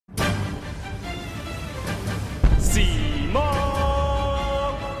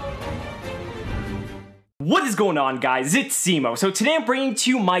What is going on, guys? It's Cimo. So today I'm bringing to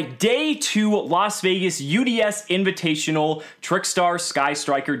you my Day 2 Las Vegas UDS Invitational Trickstar Sky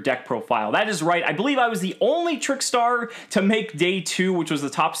Striker deck profile. That is right, I believe I was the only Trickstar to make Day 2, which was the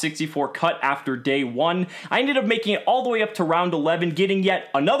top 64 cut after Day 1. I ended up making it all the way up to round 11, getting yet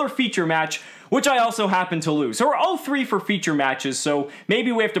another feature match, which I also happened to lose. So we're 0-3 for feature matches, so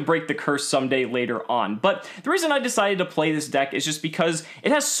maybe we have to break the curse someday later on. But the reason I decided to play this deck is just because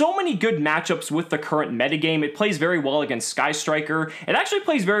it has so many good matchups with the current metagame. It plays very well against Sky Striker. It actually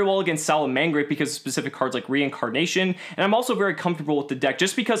plays very well against Salamangreat because of specific cards like Reincarnation, and I'm also very comfortable with the deck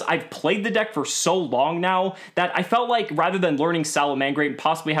just because I've played the deck for so long now that I felt like rather than learning Salamangreat and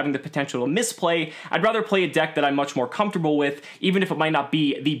possibly having the potential to misplay, I'd rather play a deck that I'm much more comfortable with, even if it might not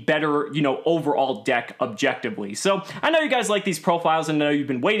be the better, overall deck objectively. So I know you guys like these profiles and I know you've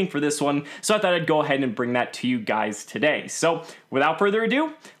been waiting for this one, so I thought I'd go ahead and bring that to you guys today. So without further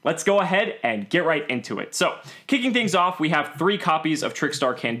ado, let's go ahead and get right into it. So kicking things off, we have 3 copies of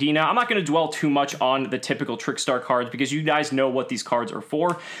Trickstar Candina. I'm not going to dwell too much on the typical Trickstar cards because you guys know what these cards are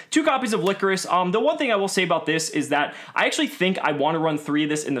for. 2 copies of Licorice. The one thing I will say about this is that I actually think I want to run 3 of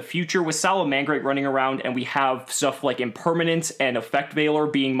this in the future with Salamangreat running around, and we have stuff like Impermanence and Effect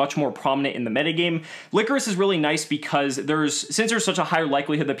Veiler being much more prominent in the metagame. Licorice is really nice because since there's such a higher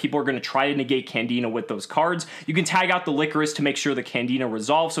likelihood that people are going to try to negate Candina with those cards, you can tag out the Licorice to make sure the Candina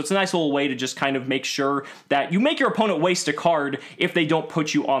resolves. So it's a nice little way to just kind of make sure that you make your opponent waste a card if they don't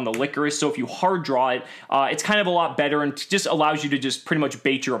put you on the Licorice. So if you hard draw it, it's kind of a lot better and just allows you to just pretty much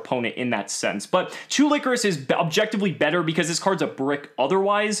bait your opponent in that sense. But 2 Licorice is objectively better because this card's a brick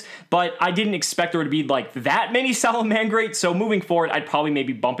otherwise, but I didn't expect there to be like that many Salamangreat, so moving forward, I'd probably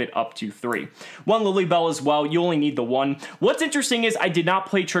maybe bump it up to 3. 1 Lilybell as well, you only need the 1. What's interesting is I did not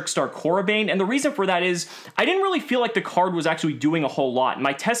play Trickstar Korribane, and the reason for that is I didn't really feel like the card was actually doing a whole lot. In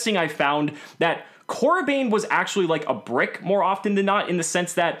my testing, I found that Korribane was actually like a brick more often than not, in the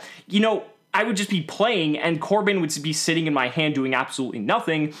sense that, I would just be playing and Korribane would be sitting in my hand doing absolutely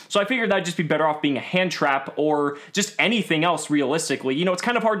nothing. So I figured that'd just be better off being a hand trap or just anything else realistically. It's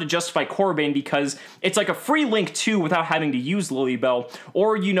kind of hard to justify Korribane because it's like a free link too without having to use Lilybell,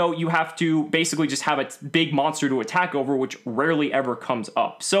 or you have to basically just have a big monster to attack over, which rarely ever comes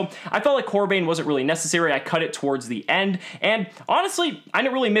up. So I felt like Korribane wasn't really necessary. I cut it towards the end, and honestly, I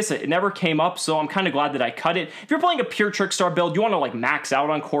didn't really miss it. It never came up, so I'm kind of glad that I cut it. If you're playing a pure Trickstar build, you want to like max out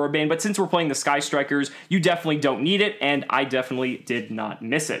on Korribane, but since we're playing the Sky Strikers, you definitely don't need it, and I definitely did not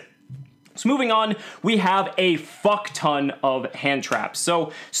miss it. So moving on, we have a fuck ton of hand traps.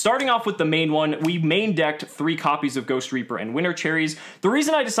 So starting off with the main one, we main decked 3 copies of Ghost Reaper and Winter Cherries. The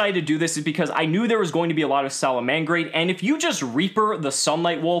reason I decided to do this is because I knew there was going to be a lot of Salamangreat, and if you just Reaper the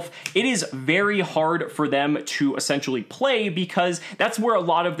Sunlight Wolf, it is very hard for them to essentially play because that's where a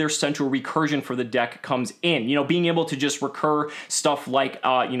lot of their central recursion for the deck comes in. Being able to just recur stuff like,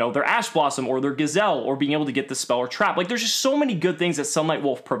 their Ash Blossom or their Gazelle, or being able to get the spell or trap. Like, there's just so many good things that Sunlight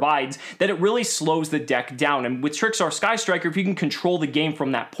Wolf provides that it really slows the deck down. And with Trickstar Sky Striker, if you can control the game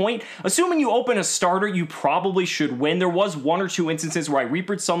from that point, assuming you open a starter, you probably should win. There was 1 or 2 instances where I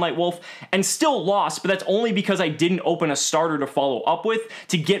Reapered Sunlight Wolf and still lost, but that's only because I didn't open a starter to follow up with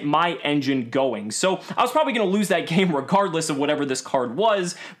to get my engine going. So I was probably going to lose that game regardless of whatever this card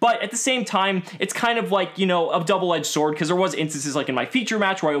was, but at the same time, it's kind of like, a double-edged sword, because there was instances like in my feature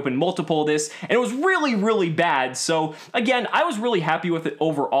match where I opened multiple of this, and it was really, really bad. So again, I was really happy with it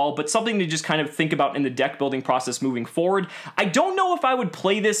overall, but something to just kind of think about in the deck building process moving forward. I don't know if I would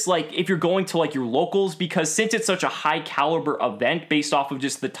play this like if you're going to like your locals, because since it's such a high caliber event based off of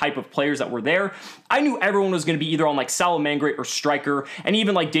just the type of players that were there, I knew everyone was going to be either on like Salamangreat or Striker, and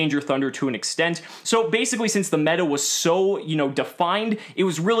even like Danger Thunder to an extent. So basically, since the meta was so, defined, it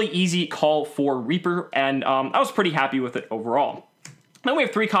was really easy call for Reaper, and I was pretty happy with it overall. Then we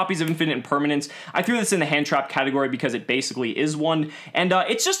have 3 copies of Infinite Impermanence. I threw this in the hand trap category because it basically is one, and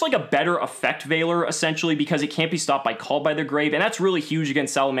it's just like a better Effect Veiler, essentially, because it can't be stopped by Called by the Grave, and that's really huge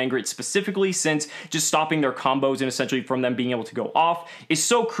against Salamangreat specifically, since just stopping their combos and essentially from them being able to go off is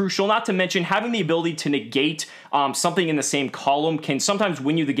so crucial. Not to mention, having the ability to negate something in the same column can sometimes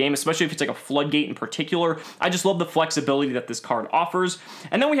win you the game, especially if it's like a Floodgate in particular. I just love the flexibility that this card offers.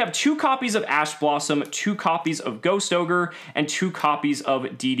 And then we have 2 copies of Ash Blossom, 2 copies of Ghost Ogre, and 2 copies copies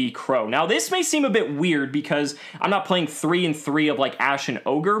of DD Crow. Now, this may seem a bit weird because I'm not playing 3 and 3 of like Ash and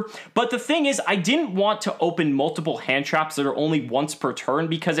Ogre, but the thing is, I didn't want to open multiple hand traps that are only once per turn,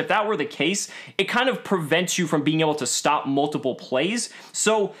 because if that were the case, it kind of prevents you from being able to stop multiple plays.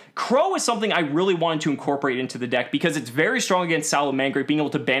 So Crow is something I really wanted to incorporate into the deck because it's very strong against Salamangreat, being able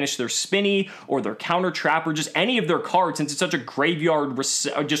to banish their Spinny or their counter trap or just any of their cards, since it's such a graveyard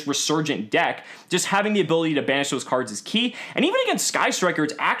just resurgent deck. Just having the ability to banish those cards is key. And even against Sky Striker,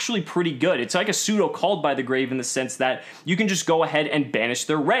 it's actually pretty good. It's like a pseudo Called by the Grave in the sense that you can just go ahead and banish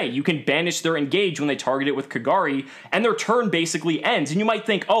their Ray. You can banish their Engage when they target it with Kagari, and their turn basically ends. And you might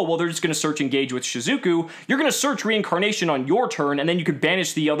think, oh, well, they're just going to search Engage with Shizuku. You're going to search Reincarnation on your turn, and then you could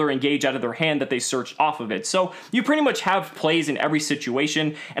banish the other Engage out of their hand that they searched off of it. So you pretty much have plays in every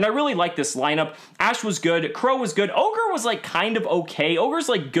situation, and I really like this lineup. Ash was good. Crow was good. Ogre was like kind of okay. Ogre's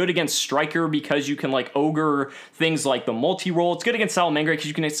like good against Striker because you can like Ogre things like the multi-roll. It's good against Salamangreat because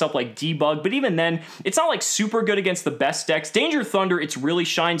you can hit stuff like Debug, but even then, it's not like super good against the best decks. Danger Thunder, it's really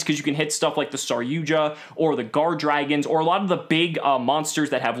shines because you can hit stuff like the Saryuja or the Guard Dragons or a lot of the big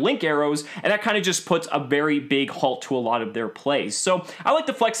monsters that have Link Arrows, and that kind of just puts a very big halt to a lot of their plays. So I like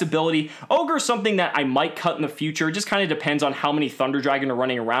the flexibility. Ogre is something that I might cut in the future. It just kind of depends on how many Thunder Dragon are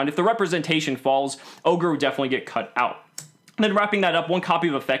running around. If the representation falls, Ogre would definitely get cut out. And then wrapping that up, one copy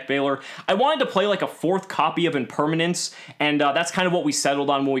of Effect Veiler. I wanted to play like a 4th copy of Impermanence, and that's kind of what we settled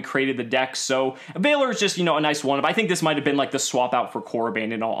on when we created the deck. So Veiler is just, you know, a nice one. But I think this might have been like the swap out for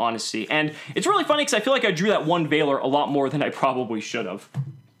Korriban in all honesty. And it's really funny because I feel like I drew that one Veiler a lot more than I probably should have.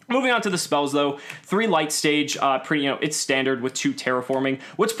 Moving on to the spells though, 3 Light Stage, pretty, you know, it's standard with 2 Terraforming.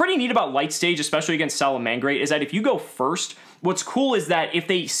 What's pretty neat about Light Stage, especially against Salamangreat, is that if you go first, what's cool is that if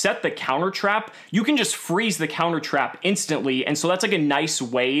they set the counter trap, you can just freeze the counter trap instantly, and so that's like a nice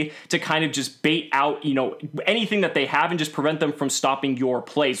way to kind of just bait out, you know, anything that they have and just prevent them from stopping your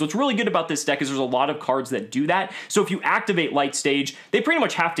plays. What's really good about this deck is there's a lot of cards that do that, so if you activate Light Stage, they pretty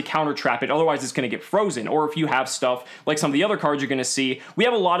much have to counter trap it, otherwise it's going to get frozen. Or if you have stuff like some of the other cards you're going to see, we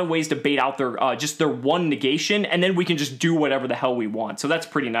have a lot of ways to bait out their just their one negation, and then we can just do whatever the hell we want, so that's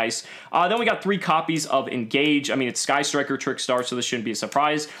pretty nice. Then we got 3 copies of Engage. I mean, it's Sky Striker, Trickstar, so this shouldn't be a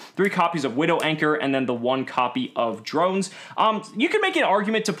surprise. 3 copies of Widow Anchor, and then the 1 copy of Drones. You could make an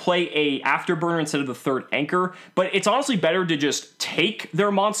argument to play a Afterburner instead of the 3rd Anchor, but it's honestly better to just take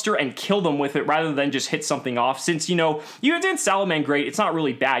their monster and kill them with it rather than just hit something off, since, you know, you did Salamangreat, it's not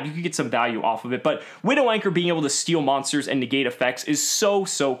really bad. You could get some value off of it, but Widow Anchor being able to steal monsters and negate effects is so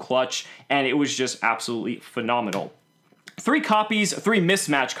clutch, and it was just absolutely phenomenal. 3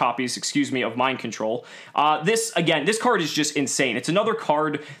 mismatch copies, excuse me, of Mind Control. This card is just insane. It's another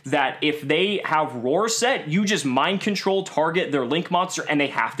card that if they have Roar set, you just Mind Control target their Link monster and they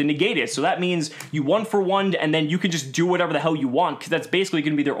have to negate it. So that means you 1-for-1 and then you can just do whatever the hell you want, because that's basically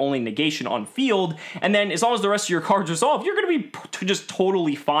going to be their only negation on field. And then as long as the rest of your cards resolve, you're going to be just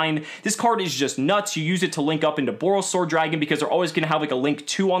totally fine. This card is just nuts. You use it to link up into Boros Sword Dragon because they're always going to have like a Link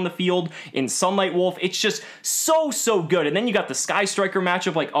 2 on the field in Sunlight Wolf. It's just so good. And then you got the Sky Striker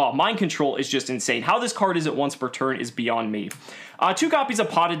matchup. Like, oh, Mind Control is just insane. How this card is at once per turn is beyond me. 2 copies of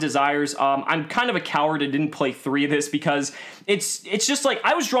Potted Desires. I'm kind of a coward and didn't play 3 of this because it's just like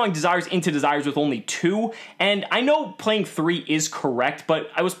I was drawing Desires into Desires with only 2, and I know playing 3 is correct,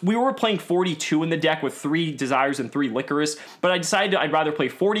 but we were playing 42 in the deck with 3 Desires and 3 Licorice, but I decided I'd rather play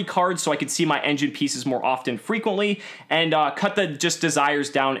 40 cards so I could see my engine pieces more often frequently, and cut the just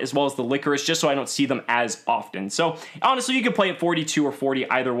Desires down as well as the Licorice just so I don't see them as often. So honestly, you could play it 42 or 40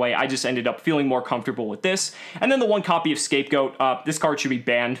 either way. I just ended up feeling more comfortable with this. And then the 1 copy of Scapegoat. This card should be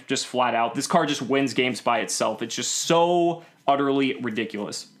banned, just flat out. This card just wins games by itself. It's just so utterly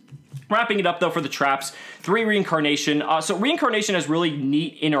ridiculous. Wrapping it up, though, for the traps, 3 Reincarnation. So Reincarnation has really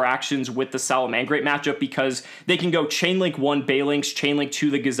neat interactions with the Salamangreat matchup because they can go Chainlink 1 Balinks, Chainlink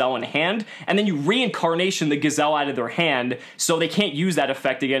 2 the Gazelle in hand, and then you Reincarnation the Gazelle out of their hand, so they can't use that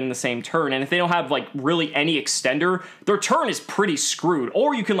effect again in the same turn. And if they don't have, like, really any extender, their turn is pretty screwed.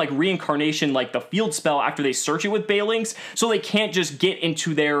 Or you can, like, Reincarnation, like, the field spell after they search it with Balinks, so they can't just get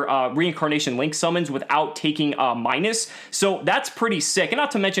into their Reincarnation Link summons without taking minus. So that's pretty sick. And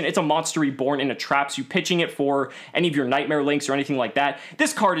not to mention, it's a monster reborn in a trap, so you pitching it for any of your Nightmare Links or anything like that.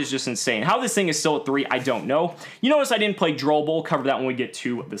 This card is just insane. How this thing is still at 3, I don't know. You notice I didn't play Droll Bull. Cover that when we get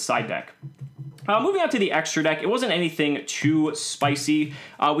to the side deck. Moving on to the extra deck, it wasn't anything too spicy.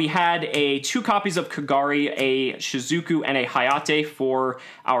 We had 2 copies of Kagari, a Shizuku, and a Hayate for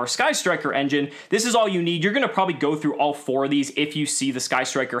our Sky Striker engine. This is all you need. You're going to probably go through all 4 of these if you see the Sky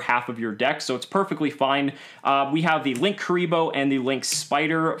Striker half of your deck, so it's perfectly fine. We have the Link Karibo and the Link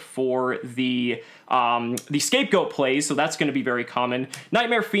Spider for the the Scapegoat plays, so that's going to be very common.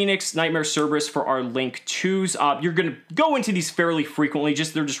 Nightmare Phoenix, Nightmare Cerberus for our Link 2s. You're going to go into these fairly frequently,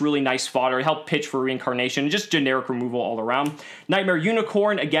 they're just really nice fodder, help pitch for reincarnation, just generic removal all around. Nightmare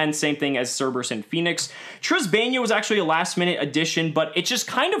Unicorn, again, same thing as Cerberus and Phoenix. Trisbania was actually a last-minute addition, but it's just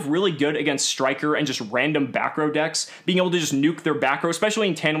kind of really good against Striker and just random back row decks, being able to just nuke their back row, especially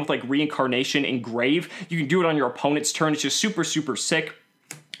in tandem with like Reincarnation and Grave. You can do it on your opponent's turn. It's just super, super sick.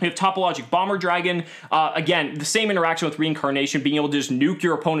 We have Topologic Bomber Dragon. Again, the same interaction with Reincarnation, being able to just nuke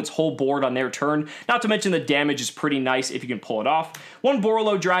your opponent's whole board on their turn. Not to mention the damage is pretty nice if you can pull it off. One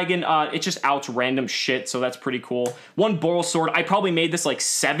Borolo Dragon, it just outs random shit, so that's pretty cool. One Boral Sword, I probably made this like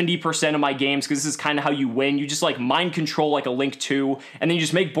 70% of my games, because this is kind of how you win. You just like mind control like a Link 2, and then you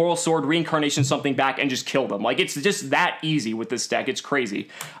just make Boral Sword, Reincarnation something back, and just kill them. Like, it's just that easy with this deck. It's crazy.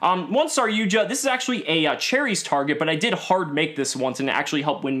 One Saryuja, this is actually a Cherries target, but I did hard make this once, and it actually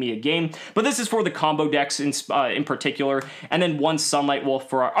helped win me a game, but this is for the combo decks in particular. And then one Sunlight Wolf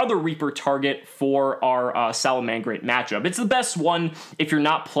for our other Reaper target for our Salamangreat matchup. It's the best one if you're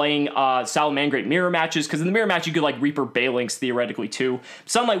not playing Salamangreat mirror matches, because in the mirror match you could like Reaper Balinks theoretically too.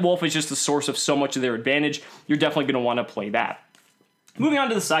 Sunlight Wolf is just the source of so much of their advantage. You're definitely going to want to play that. Moving on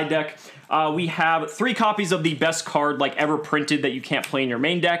to the side deck, we have 3 copies of the best card like ever printed that you can't play in your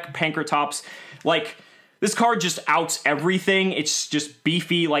main deck, Pankratops. Like, this card just outs everything. It's just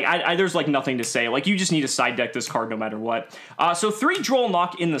beefy. Like, there's like nothing to say. Like, you just need to side deck this card no matter what. So 3 Droll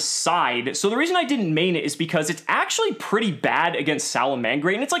Knock in the side. So the reason I didn't main it is because it's actually pretty bad against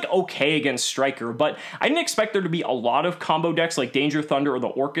Salamangreat, and it's like okay against Striker, but I didn't expect there to be a lot of combo decks like Danger Thunder or the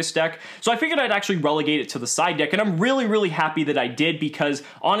Orcus deck. So I figured I'd actually relegate it to the side deck, and I'm really, really happy that I did, because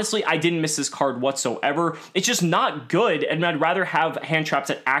honestly, I didn't miss this card whatsoever. It's just not good, and I'd rather have hand traps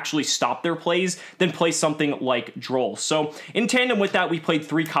that actually stop their plays than play something like Droll. So in tandem with that, we played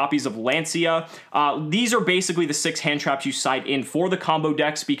 3 copies of Lancia. These are basically the 6 hand traps you side in for the combo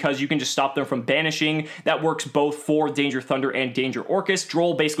decks, because you can just stop them from banishing. That works both for Danger Thunder and Danger Orcus.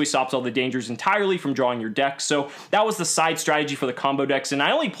 Droll basically stops all the dangers entirely from drawing your deck. So that was the side strategy for the combo decks, and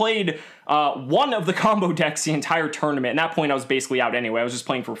I only played one of the combo decks the entire tournament. At that point, I was basically out anyway. I was just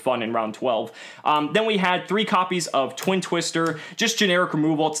playing for fun in round 12. Then we had 3 copies of Twin Twister, just generic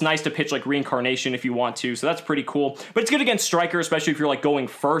removal. It's nice to pitch like Reincarnation if you want to, so that's pretty cool. But it's good against Striker, especially if you're like going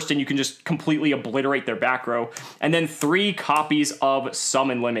first and you can just completely obliterate their back row. And then 3 copies of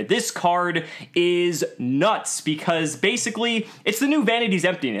Summon Limit. This card is nuts, because basically it's the new Vanity's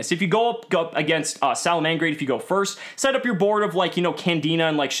Emptiness. If you go up against Salamangreat, if you go first, set up your board of like, you know, Candina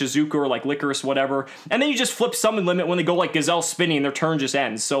and like Shizuka or like Licorice, whatever, and then you just flip Summon Limit when they go like Gazelle spinning and their turn just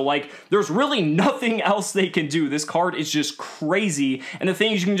ends. So like, there's really nothing else they can do. This card is just crazy, and the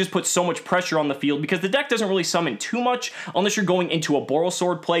thing is, you can just put so much pressure on the field, because the deck doesn't really summon too much unless you're going into a Boral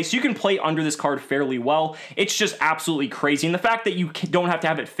Sword play, so you can play under this card fairly well. It's just absolutely crazy, and the fact that you don't have to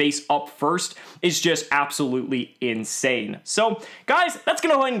have it face up first is just absolutely insane. So guys, that's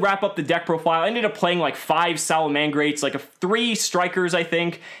gonna go ahead and wrap up the deck profile. I ended up playing like 5 Salamangreats, like 3 Strikers, I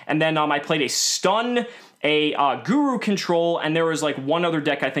think, and then I played a Stun, a Guru Control, and there was like one other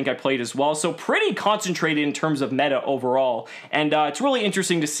deck I think I played as well. So pretty concentrated in terms of meta overall, and it's really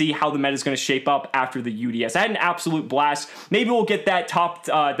interesting to see how the meta is going to shape up after the UDS. I had an absolute blast. Maybe we'll get that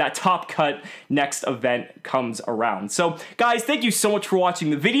top cut next event comes around. So guys, thank you so much for watching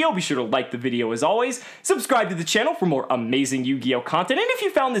the video. Be sure to like the video as always. Subscribe to the channel for more amazing Yu-Gi-Oh content, and if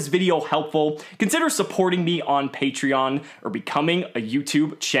you found this video helpful, consider supporting me on Patreon or becoming a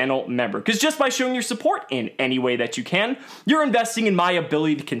YouTube channel member, because just by showing your support in any way that you can, you're investing in my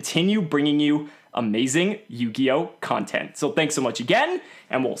ability to continue bringing you amazing Yu-Gi-Oh content. So thanks so much again,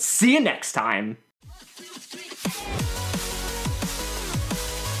 and we'll see you next time.